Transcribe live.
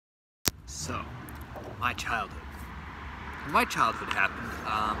So, my childhood. When my childhood happened,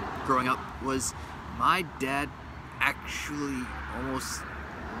 growing up, was my dad actually almost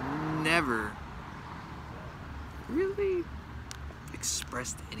never really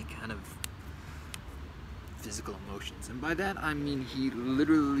expressed any kind of physical emotions. And by that, I mean he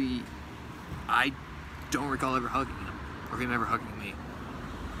literally, I don't recall ever hugging him, or him ever hugging me.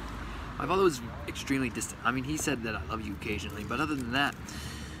 My father was extremely distant. I mean, he said that I love you occasionally, but other than that,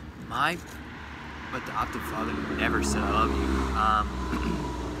 my adoptive father never said I love you.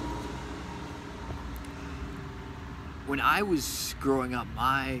 When I was growing up,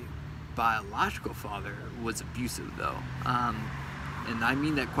 my biological father was abusive, though. And I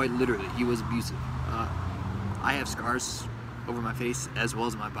mean that quite literally. He was abusive. I have scars over my face, as well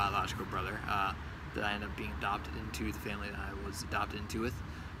as my biological brother, that I ended up being adopted into the family that I was adopted into with.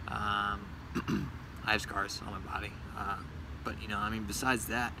 I have scars on my body. But, you know, I mean, besides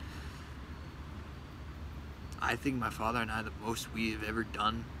that, I think my father and I, the most we have ever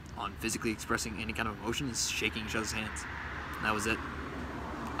done on physically expressing any kind of emotion is shaking each other's hands. And that was it.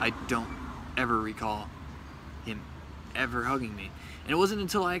 I don't ever recall him ever hugging me. And it wasn't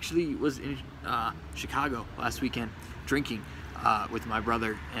until I actually was in Chicago last weekend drinking with my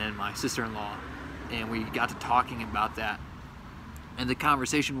brother and my sister-in-law, and we got to talking about that. And the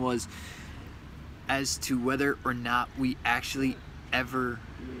conversation was as to whether or not we actually ever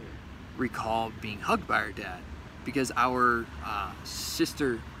recall being hugged by our dad. Because our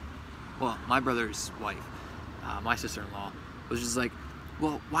sister, well, my brother's wife, my sister-in-law, was just like,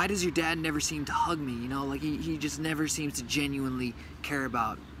 well, why does your dad never seem to hug me? You know, like he just never seems to genuinely care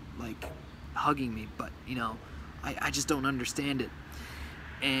about, like, hugging me. But, you know, I just don't understand it.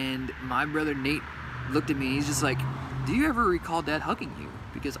 And my brother Nate looked at me and he's just like, do you ever recall dad hugging you?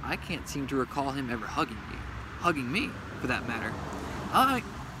 Because I can't seem to recall him ever hugging you. Hugging me, for that matter.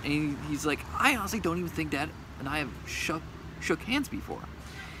 And he's like, I honestly don't even think dad and I have shook hands before.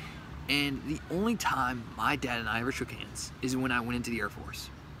 And the only time my dad and I ever shook hands is when I went into the Air Force.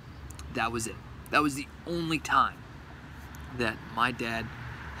 That was it. That was the only time that my dad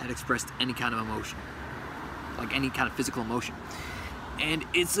had expressed any kind of emotion, like any kind of physical emotion. And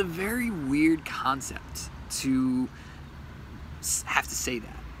it's a very weird concept to have to say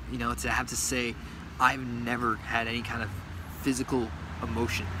that, you know, to have to say I've never had any kind of physical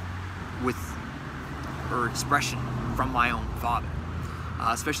emotion with or expression from my own father,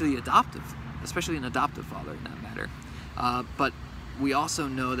 especially an adoptive father in that matter. But we also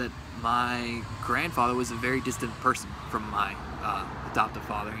know that my grandfather was a very distant person from my adoptive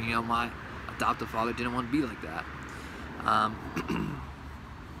father. You know, my adoptive father didn't want to be like that.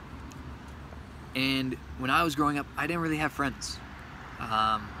 And when I was growing up, I didn't really have friends.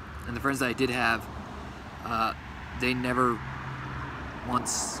 And the friends that I did have, they never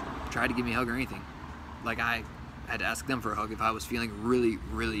once tried to give me a hug or anything. Like, I had to ask them for a hug if I was feeling really,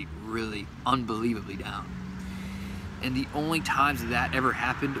 really, really unbelievably down. And the only times that ever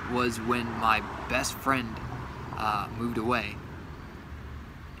happened was when my best friend moved away.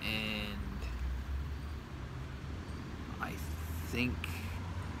 And I think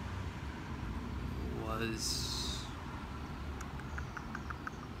was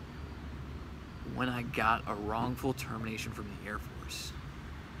when I got a wrongful termination from the Air Force.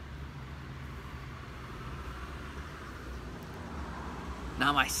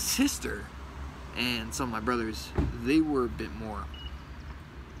 Now my sister and some of my brothers, they were a bit more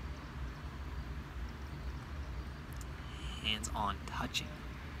hands-on touching.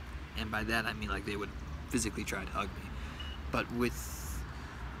 And by that I mean like they would physically try to hug me. But with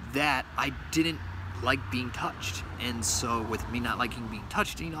that, I didn't like being touched. And so with me not liking being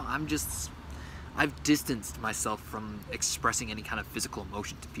touched, you know, I've distanced myself from expressing any kind of physical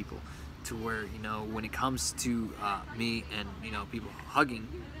emotion to people, to where, you know, when it comes to me and, you know, people hugging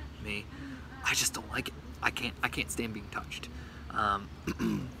me, I just don't like it. I can't stand being touched. I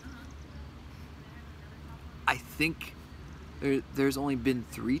think there's only been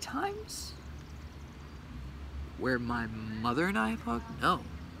 3 times where my mother and I have hugged. No.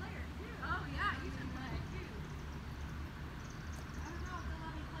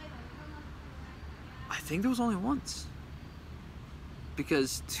 I think there was only once.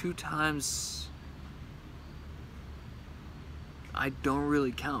 Because 2 times I don't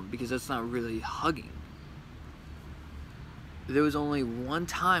really count, because that's not really hugging. There was only one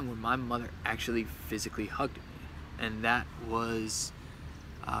time when my mother actually physically hugged me, and that was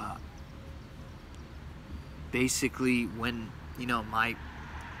basically when, you know,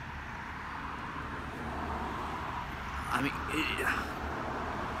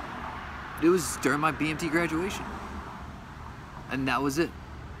 it was during my BMT graduation. And that was it.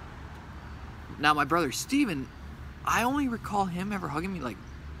 Now my brother Steven, I only recall him ever hugging me like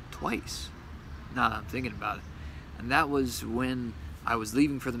twice, now that I'm thinking about it. And that was when I was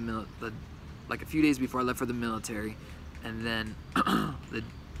leaving for like a few days before I left for the military, and then the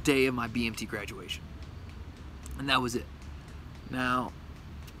day of my BMT graduation. And that was it. Now,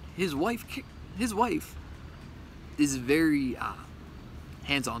 his wife is a very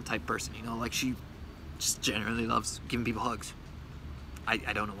hands-on type person, you know, like she just generally loves giving people hugs. I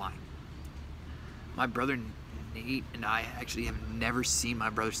don't know why. My brother Nate and I actually have never seen my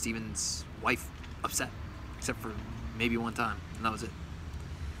brother Steven's wife upset, except for maybe one time, and that was it.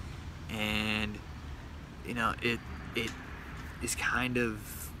 And you know, it is kind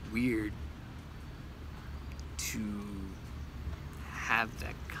of weird to have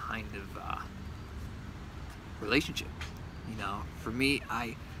that kind of relationship. You know, for me,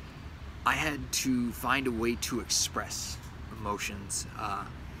 I had to find a way to express emotions,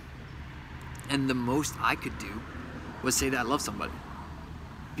 and the most I could do was say that I love somebody.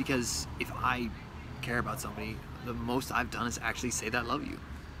 Because if I care about somebody, the most I've done is actually say that I love you.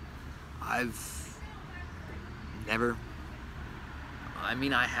 I've never, I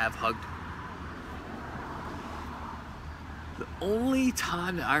mean, I have hugged. The only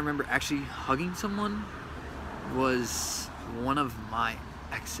time that I remember actually hugging someone was one of my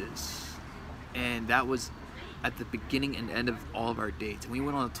exes, and that was at the beginning and end of all of our dates. And we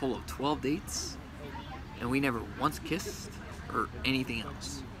went on a total of 12 dates, and we never once kissed or anything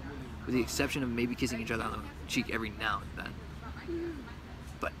else, with the exception of maybe kissing each other on the cheek every now and then.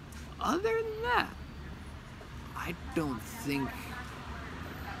 But other than that, I don't think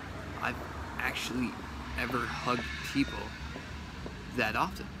I've actually ever hugged people that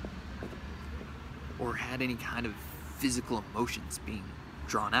often, or had any kind of physical emotions being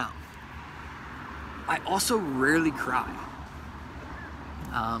drawn out. I also rarely cry,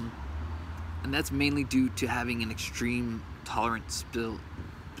 and that's mainly due to having an extreme tolerance build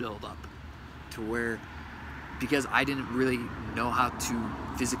up, to where, because I didn't really know how to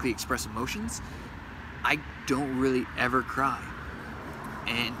physically express emotions, I don't really ever cry.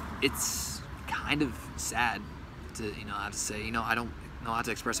 And it's kind of sad to, you know, have to say, you know, I don't know how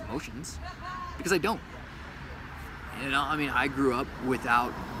to express emotions, because I don't. You know, I mean, I grew up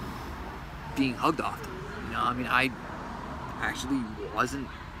without being hugged often. You know, I mean, I actually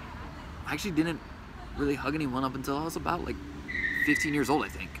didn't really hug anyone up until I was about like 15 years old, I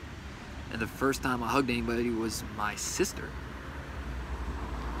think. And the first time I hugged anybody was my sister.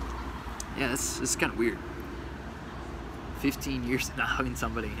 Yeah, it's kind of weird. 15 years of not hugging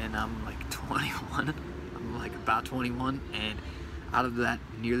somebody, and I'm like 21. I'm like about 21, and out of that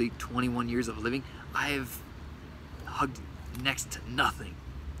nearly 21 years of living, I have hugged next to nothing.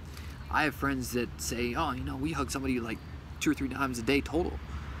 I have friends that say, oh, you know, we hug somebody like 2 or 3 times a day total.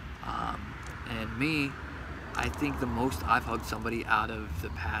 And me, I think the most I've hugged somebody out of the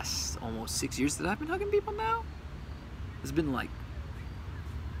past almost 6 years that I've been hugging people now has been like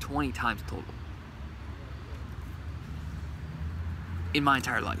 20 times total in my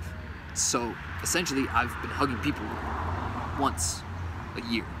entire life. So essentially, I've been hugging people once a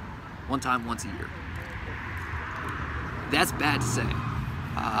year. One time once a year. That's bad to say.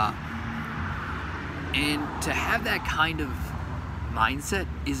 And to have that kind of mindset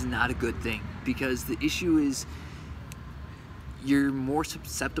is not a good thing, because the issue is you're more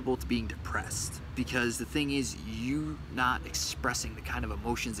susceptible to being depressed, because the thing is you not expressing the kind of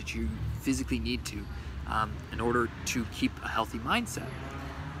emotions that you physically need to in order to keep a healthy mindset.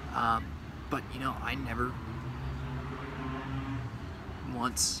 But you know, I never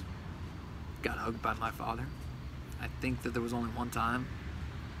once got hugged by my father. I think that there was only one time.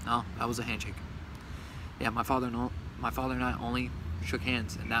 No, that was a handshake. Yeah, my father and I only shook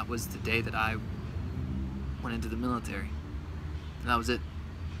hands, and that was the day that I went into the military. And that was it.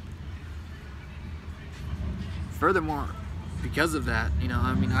 Furthermore, because of that, you know,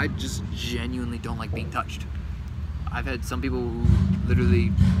 I mean, I just genuinely don't like being touched. I've had some people who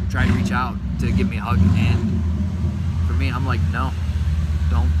literally try to reach out to give me a hug, and for me, I'm like, no,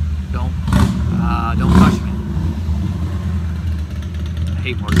 don't touch me. I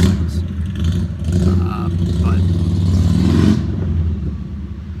hate motorcycles. But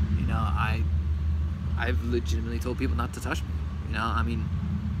you know, I've legitimately told people not to touch me. You know, I mean,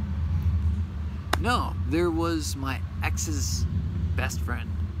 no, there was my ex's best friend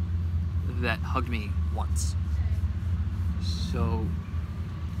that hugged me once. So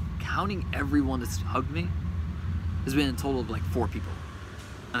counting everyone that's hugged me has been a total of like 4 people,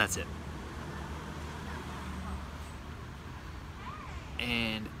 and that's it.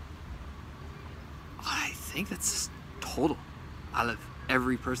 And I think that's total out of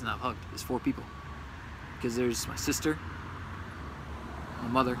every person I've hugged is 4 people. Because there's my sister, my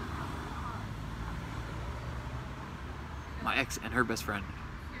mother, my ex and her best friend,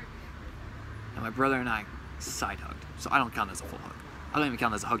 and my brother and I side hugged. So I don't count as a full hug. I don't even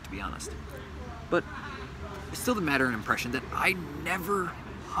count as a hug, to be honest. But it's still the matter and impression that I never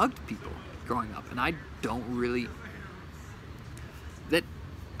hugged people growing up, and I don't really. That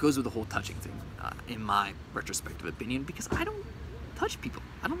goes with the whole touching thing, in my retrospective opinion, because I don't touch people.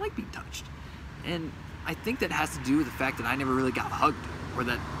 I don't like being touched, and I think that has to do with the fact that I never really got hugged, or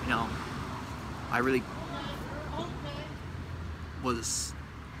that, you know, I really was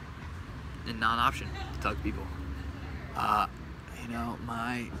a non-option to hug people. You know,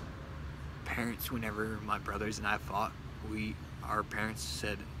 my parents, whenever my brothers and I fought, our parents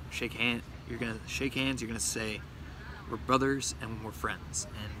said, shake hands, you're gonna shake hands, you're gonna say, we're brothers and we're friends,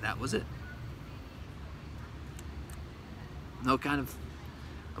 and that was it. No kind of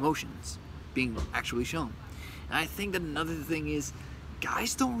emotions being actually shown. And I think that another thing is,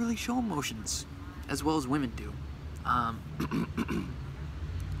 guys don't really show emotions as well as women do.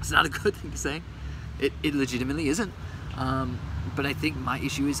 It's not a good thing to say. It legitimately isn't. But I think my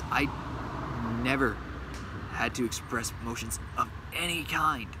issue is I never had to express emotions of any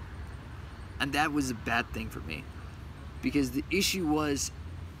kind. And that was a bad thing for me. Because the issue was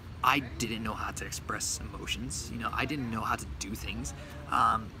I didn't know how to express emotions. You know, I didn't know how to do things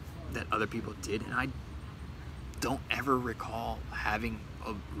that other people did. And I don't ever recall having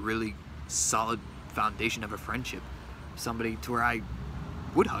a really solid foundation of a friendship. Somebody to where I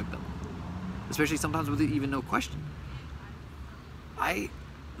would hug them. Especially sometimes with even no question.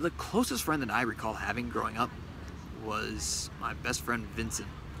 The closest friend that I recall having growing up was my best friend Vincent,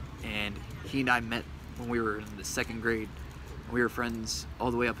 and he and I met when we were in the 2nd grade. We were friends all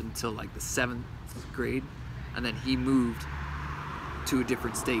the way up until like the 7th grade, and then he moved to a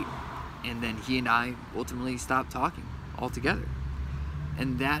different state, and then he and I ultimately stopped talking altogether.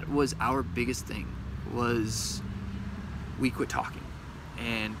 And that was our biggest thing, was we quit talking.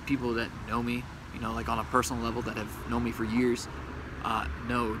 And people that know me, you know, like on a personal level, that have known me for years,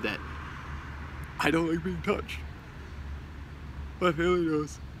 know that I don't like being touched. My family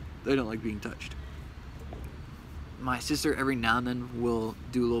knows they don't like being touched. My sister every now and then will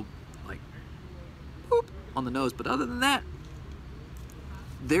do a little, like, whoop on the nose, but other than that,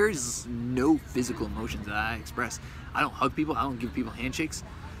 there's no physical emotions that I express. I don't hug people, I don't give people handshakes.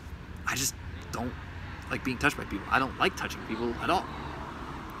 I just don't like being touched by people. I don't like touching people at all.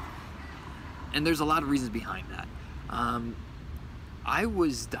 And there's a lot of reasons behind that. I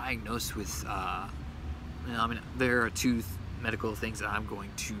was diagnosed with, you know, I mean, there are 2 medical things that I'm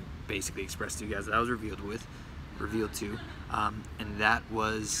going to basically express to you guys that I was revealed to, and that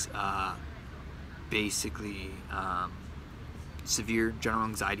was basically severe general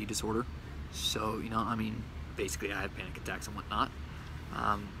anxiety disorder. So, you know, I mean, basically I have panic attacks and whatnot.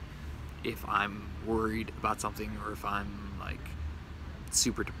 If I'm worried about something, or if I'm like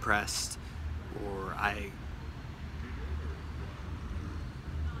super depressed, or I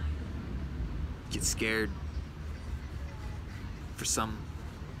get scared for some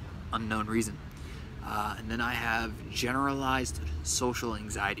unknown reason. And then I have generalized social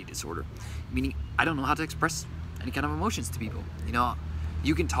anxiety disorder, meaning I don't know how to express any kind of emotions to people. You know,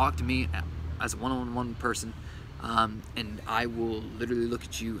 you can talk to me as a one-on-one person, and I will literally look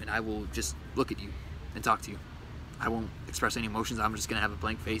at you, and I will just look at you and talk to you. I won't express any emotions. I'm just gonna have a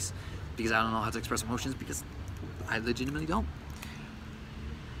blank face because I don't know how to express emotions, because I legitimately don't.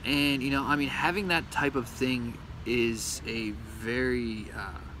 And, you know, I mean, having that type of thing is a very,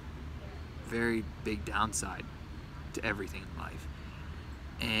 very big downside to everything in life.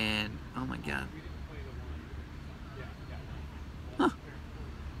 And, oh my God. Huh.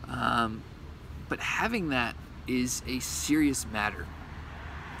 But having that is a serious matter.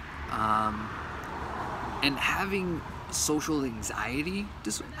 And having social anxiety,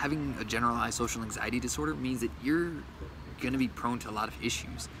 having a generalized social anxiety disorder, means that you're going to be prone to a lot of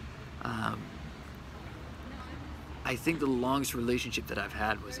issues. I think the longest relationship that I've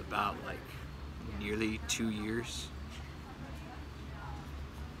had was about like nearly 2 years,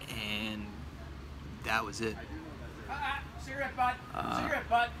 and that was it. Cigarette butt. Cigarette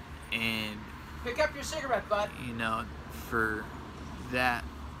butt. And pick up your cigarette butt. You know, for that,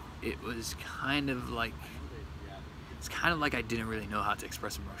 it was kind of like, it's kind of like I didn't really know how to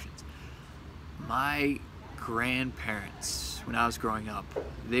express emotions. My grandparents, when I was growing up,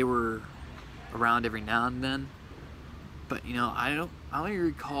 they were around every now and then, but you know, I only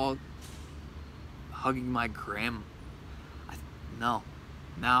recall hugging my grandma. Now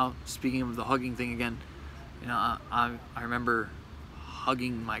speaking of the hugging thing again, you know, I remember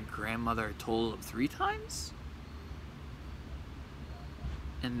hugging my grandmother a total of 3 times.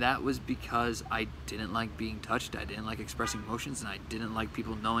 And that was because I didn't like being touched, I didn't like expressing emotions, and I didn't like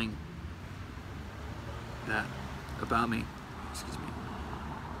people knowing that about me. Excuse me.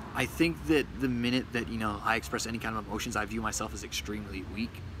 I think that the minute that, you know, I express any kind of emotions, I view myself as extremely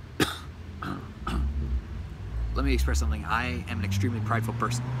weak. Let me express something. I am an extremely prideful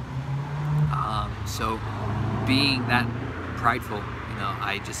person. So being that prideful, you know,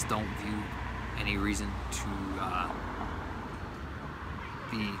 I just don't view any reason to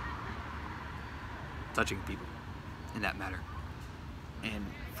be touching people in that matter. And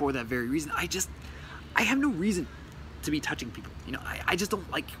for that very reason, I have no reason to be touching people. You know, I just don't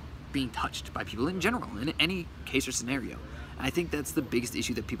like being touched by people in general, in any case or scenario. And I think that's the biggest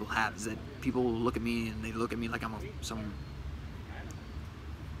issue that people have, is that people look at me and they look at me like I'm some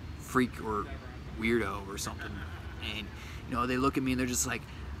freak or weirdo or something. And, you know, they look at me and they're just like,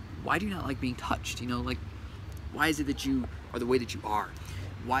 why do you not like being touched? You know, like, why is it that you are the way that you are?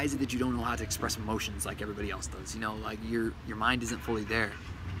 Why is it that you don't know how to express emotions like everybody else does? You know, like your mind isn't fully there.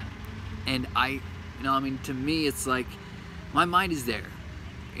 And you know, I mean, to me, it's like, my mind is there.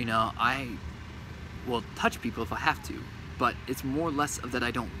 You know, I will touch people if I have to, but it's more or less of that I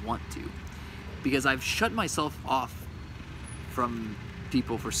don't want to. Because I've shut myself off from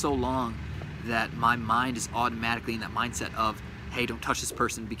people for so long that my mind is automatically in that mindset of, hey, don't touch this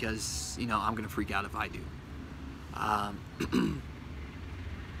person because, you know, I'm gonna freak out if I do.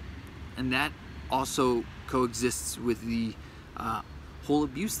 And that also coexists with the whole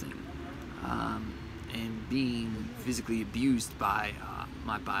abuse thing. And being physically abused by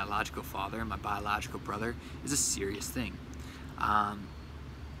my biological father and my biological brother is a serious thing.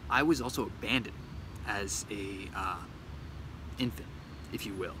 I was also abandoned as a infant, if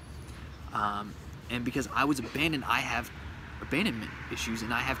you will. And because I was abandoned, I have abandonment issues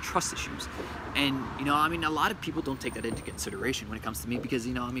and I have trust issues. And, you know, I mean, a lot of people don't take that into consideration when it comes to me because,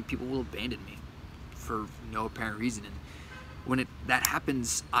 you know, I mean, people will abandon me for no apparent reason. And when that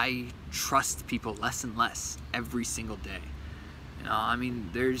happens, I trust people less and less every single day. You know, I mean,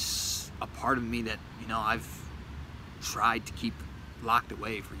 there's a part of me that, you know, I've tried to keep locked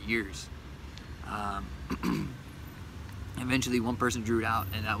away for years. Eventually one person drew it out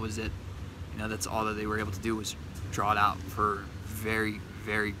and that was it. You know, that's all that they were able to do was draw it out for a very,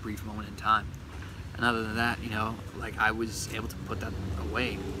 very brief moment in time. And other than that, you know, like, I was able to put that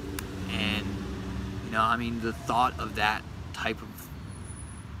away. And, you know, I mean, the thought of that type of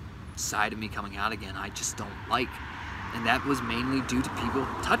side of me coming out again, I just don't like. And that was mainly due to people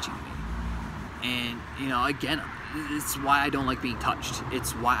touching me. And, you know, again, it's why I don't like being touched.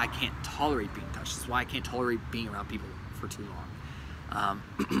 It's why I can't tolerate being touched. It's why I can't tolerate being around people for too long.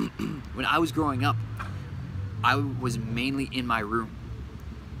 When I was growing up, I was mainly in my room.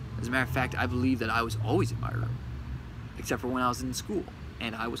 As a matter of fact, I believe that I was always in my room, except for when I was in school.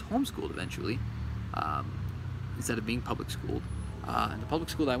 And I was homeschooled eventually, instead of being public schooled. And the public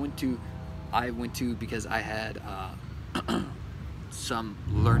school that I went to because I had some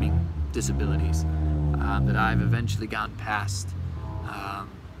learning disabilities that I've eventually gotten past.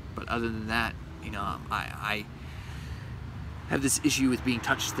 But other than that, you know, I have this issue with being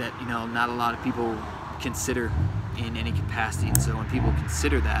touched that, you know, not a lot of people consider in any capacity. And so when people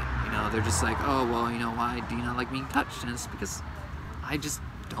consider that, you know, they're just like, oh, well, you know, why do you not like being touched? And it's because I just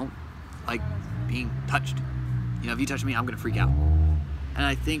don't like being touched. You know, if you touch me, I'm gonna freak out. And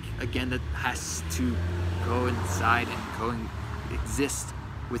I think, again, that has to coincide and coexist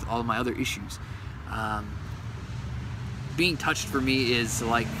with all of my other issues. Being touched for me is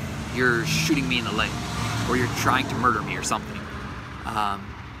like you're shooting me in the leg or you're trying to murder me or something.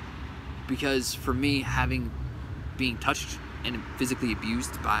 Because for me, being touched and physically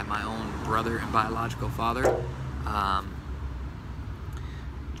abused by my own brother and biological father, I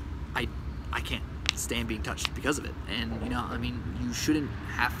can't stand being touched because of it. And, you know, I mean, you shouldn't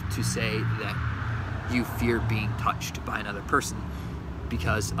have to say that you fear being touched by another person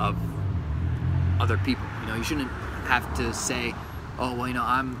because of other people. You know, you shouldn't have to say, oh, well, you know,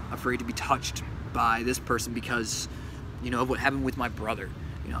 I'm afraid to be touched by this person because, you know, of what happened with my brother.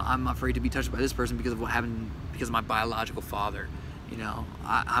 You know, I'm afraid to be touched by this person because of what happened because of my biological father. You know,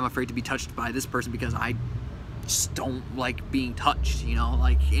 I'm afraid to be touched by this person because I just don't like being touched. You know,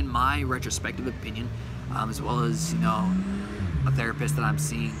 like, in my retrospective opinion, as well as, you know, a therapist that I'm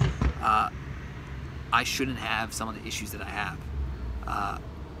seeing, I shouldn't have some of the issues that I have,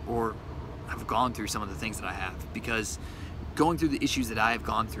 or have gone through some of the things that I have, because going through the issues that I have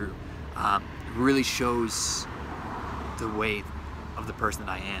gone through really shows the way of the person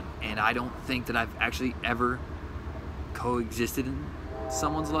that I am. And I don't think that I've actually ever coexisted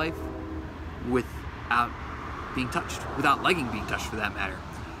someone's life without being touched, without liking being touched for that matter.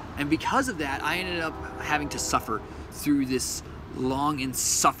 And because of that, I ended up having to suffer through this long,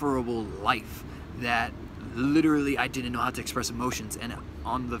 insufferable life that literally I didn't know how to express emotions. And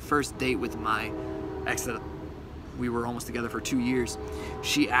on the first date with my ex, that we were almost together for 2 years,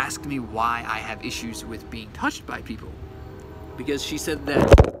 she asked me why I have issues with being touched by people. Because she said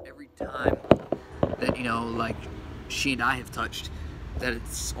that every time that, you know, like she and I have touched, that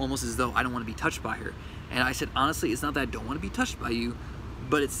it's almost as though I don't want to be touched by her. And I said, honestly, it's not that I don't want to be touched by you,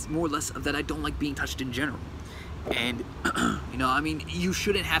 but it's more or less of that I don't like being touched in general. And, you know, I mean, you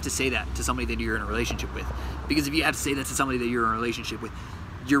shouldn't have to say that to somebody that you're in a relationship with. Because if you have to say that to somebody that you're in a relationship with,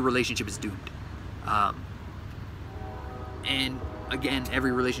 your relationship is doomed. And again,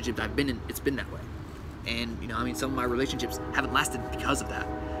 every relationship that I've been in, it's been that way. And, you know, I mean, some of my relationships haven't lasted because of that.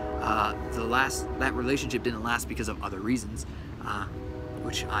 That relationship didn't last because of other reasons,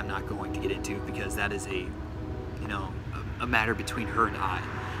 which I'm not going to get into, because that is a matter between her and I.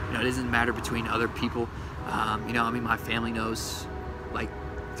 You know, it doesn't matter between other people. You know, I mean, my family knows, like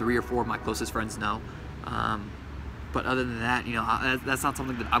 3 or 4 of my closest friends know. But other than that, you know, that's not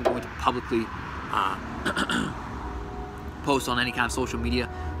something that I'm going to publicly post on any kind of social media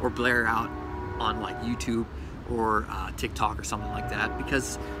or blare out on like YouTube or TikTok or something like that,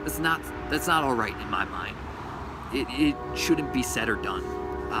 because that's not all right in my mind. It shouldn't be said or done,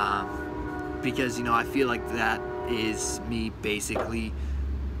 because, you know, I feel like that is me basically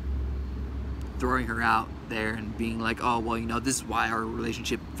throwing her out there and being like, oh, well, you know, this is why our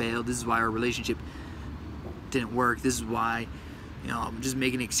relationship failed, this is why our relationship didn't work, this is why, you know, I'm just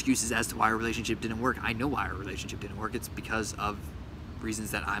making excuses as to why our relationship didn't work. I know why our relationship didn't work. It's because of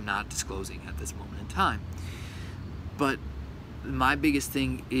reasons that I'm not disclosing at this moment in time. But my biggest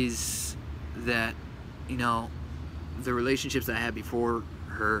thing is that, you know, the relationships that I had before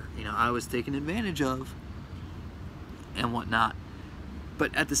her, you know, I was taken advantage of and whatnot.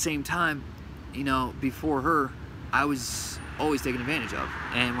 But at the same time, you know, before her, I was always taken advantage of.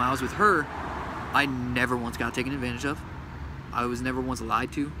 And when I was with her, I never once got taken advantage of. I was never once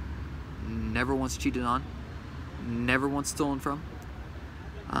lied to, never once cheated on, never once stolen from.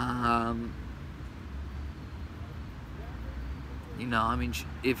 You know, I mean,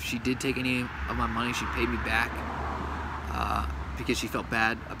 if she did take any of my money, she paid me back because she felt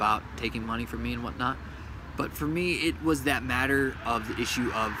bad about taking money from me and whatnot. But for me, it was that matter of the issue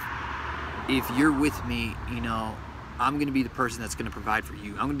of, if you're with me, you know, I'm going to be the person that's going to provide for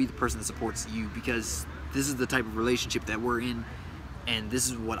you. I'm going to be the person that supports you, because this is the type of relationship that we're in, and this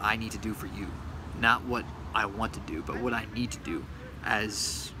is what I need to do for you. Not what I want to do, but what I need to do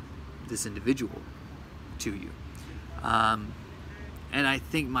as this individual to you. And I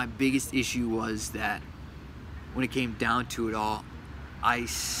think my biggest issue was that when it came down to it all, I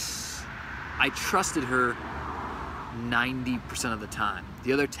trusted her 90% of the time.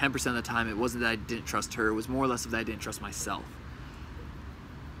 The other 10% of the time, it wasn't that I didn't trust her, it was more or less that I didn't trust myself.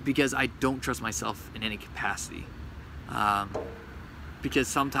 Because I don't trust myself in any capacity. Because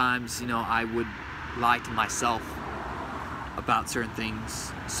sometimes, you know, I would lie to myself about certain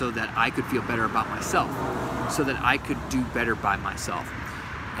things so that I could feel better about myself, so that I could do better by myself.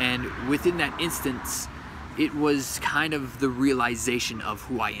 And within that instance, it was kind of the realization of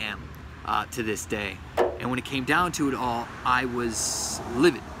who I am to this day. And when it came down to it all, I was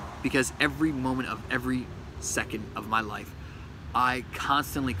livid, because every moment of every second of my life, I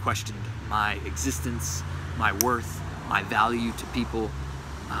constantly questioned my existence, my worth, my value to people,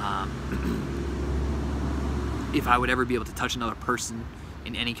 if I would ever be able to touch another person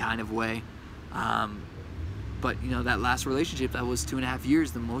in any kind of way. But, you know, that last relationship, that was 2.5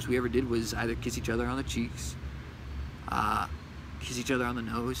 years, the most we ever did was either kiss each other on the cheeks, kiss each other on the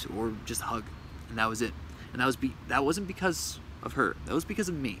nose, or just hug, and that was it. And that wasn't because of her, that was because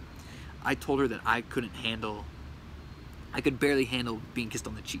of me. I told her that I could barely handle being kissed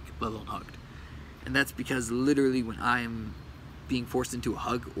on the cheek, let alone hugged. And that's because literally when I am being forced into a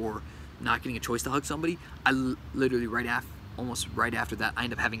hug or not getting a choice to hug somebody, I literally almost right after that, I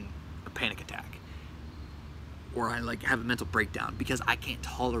end up having a panic attack. Or I like have a mental breakdown because I can't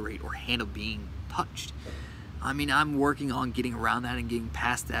tolerate or handle being touched. I mean, I'm working on getting around that and getting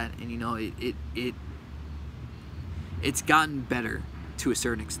past that, and you know, it's gotten better to a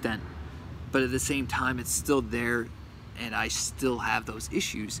certain extent, but at the same time, it's still there, and I still have those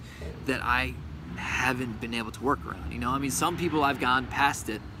issues that I haven't been able to work around. You know, I mean, some people I've gone past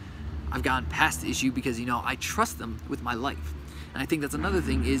it. I've gotten past the issue because, you know, I trust them with my life. And I think that's another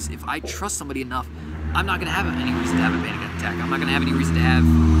thing, is if I trust somebody enough, I'm not going to have any reason to have a panic attack. I'm not going to have any reason to have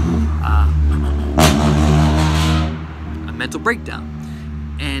a mental breakdown.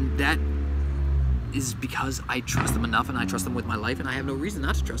 And that is because I trust them enough, and I trust them with my life, and I have no reason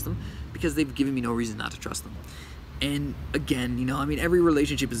not to trust them because they've given me no reason not to trust them. And again, you know, I mean, every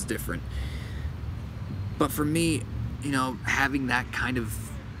relationship is different. But for me, you know, having that kind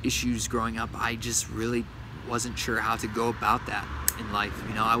of issues growing up, I just really wasn't sure how to go about that in life.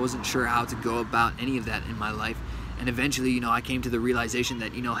 You know, I wasn't sure how to go about any of that in my life. And eventually, you know, I came to the realization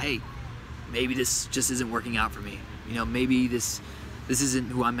that, you know, hey, maybe this just isn't working out for me. You know, maybe this isn't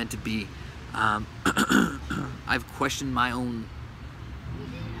who I'm meant to be. I've questioned my own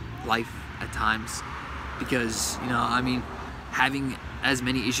life at times because, you know, I mean, having as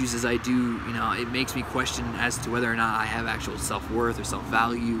many issues as I do, you know, it makes me question as to whether or not I have actual self-worth or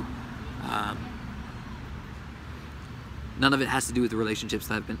self-value. None of it has to do with the relationships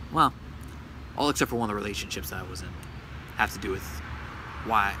that I've been, well, all except for one of the relationships that I was in have to do with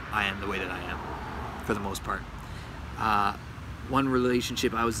why I am the way that I am, for the most part. One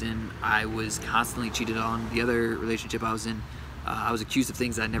relationship I was in, I was constantly cheated on. The other relationship I was in, I was accused of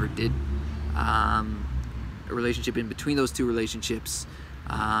things that I never did. A relationship in between those two relationships,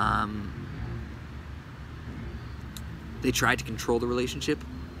 they tried to control the relationship.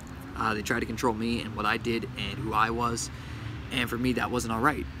 They tried to control me and what I did and who I was. And for me, that wasn't all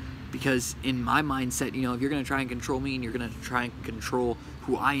right. Because in my mindset, you know, if you're going to try and control me and you're going to try and control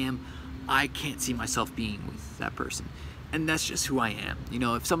who I am, I can't see myself being with that person. And that's just who I am. You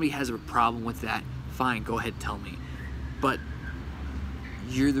know, if somebody has a problem with that, fine, go ahead, tell me. But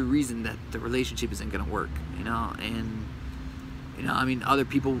you're the reason that the relationship isn't going to work, you know? And, you know, I mean, other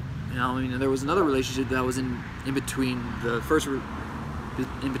people, you know, I mean, there was another relationship that was in between the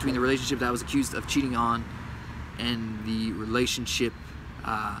the relationship that I was accused of cheating on and the relationship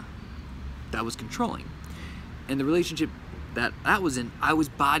that was controlling. And the relationship that was in, I was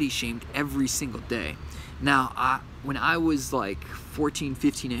body shamed every single day. Now, when I was like 14,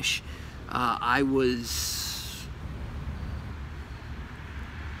 15-ish, I was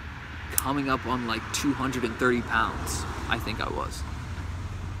coming up on like 230 pounds, I think I was.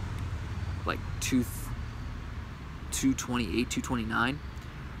 Like 228, 229.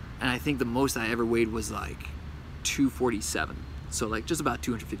 And I think the most I ever weighed was like 247. So like just about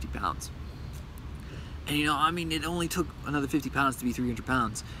 250 pounds. And you know, I mean, it only took another 50 pounds to be 300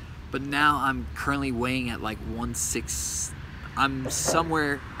 pounds. But now I'm currently weighing at like 1.6. I'm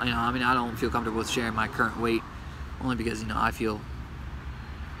somewhere, you know, I mean, I don't feel comfortable with sharing my current weight only because, you know, I feel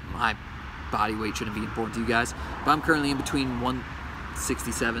my body weight shouldn't be important to you guys. But I'm currently in between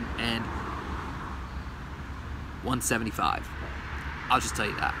 167 and 175. I'll just tell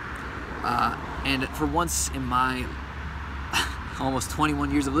you that. And for once in my almost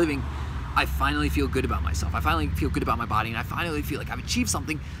 21 years of living, I finally feel good about myself. I finally feel good about my body, and I finally feel like I've achieved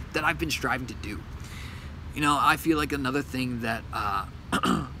something that I've been striving to do. You know, I feel like another thing that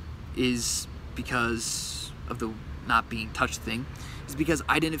is because of the not being touched thing is because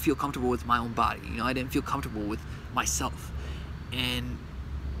I didn't feel comfortable with my own body. You know, I didn't feel comfortable with myself. And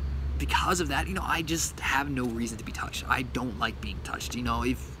because of that, you know, I just have no reason to be touched. I don't like being touched. You know,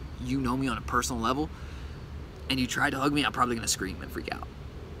 if you know me on a personal level and you try to hug me, I'm probably going to scream and freak out.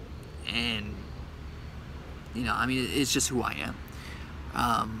 And, you know, I mean, it's just who I am.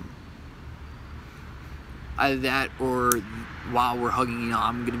 Either that or while we're hugging, you know,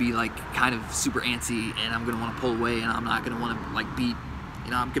 I'm going to be like kind of super antsy and I'm going to want to pull away and I'm not going to want to like beat,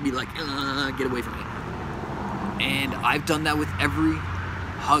 you know, I'm going to be like, get away from me. And I've done that with every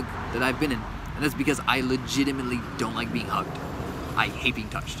hug that I've been in. And that's because I legitimately don't like being hugged. I hate being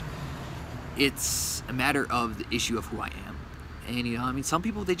touched. It's a matter of the issue of who I am. And, you know, I mean, some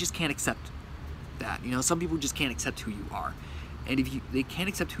people, they just can't accept that. You know, some people just can't accept who you are. And if they can't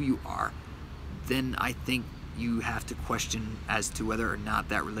accept who you are, then I think you have to question as to whether or not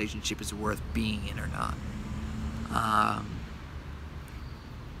that relationship is worth being in or not.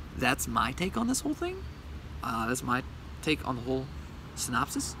 That's my take on this whole thing. That's my take on the whole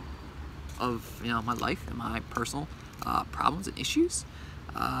synopsis of, you know, my life and my personal problems and issues.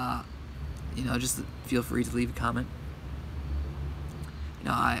 You know, just feel free to leave a comment. You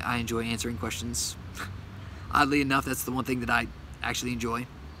know, I enjoy answering questions. Oddly enough, that's the one thing that I actually enjoy.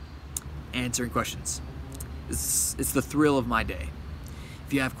 Answering questions. It's the thrill of my day.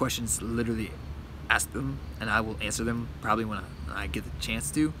 If you have questions, literally ask them, and I will answer them probably when I get the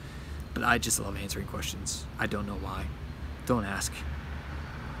chance to. But I just love answering questions. I don't know why. Don't ask.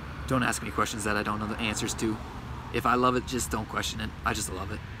 Don't ask me questions that I don't know the answers to. If I love it, just don't question it. I just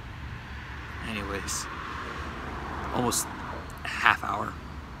love it. Anyways, almost a half hour.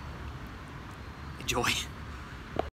 Enjoy.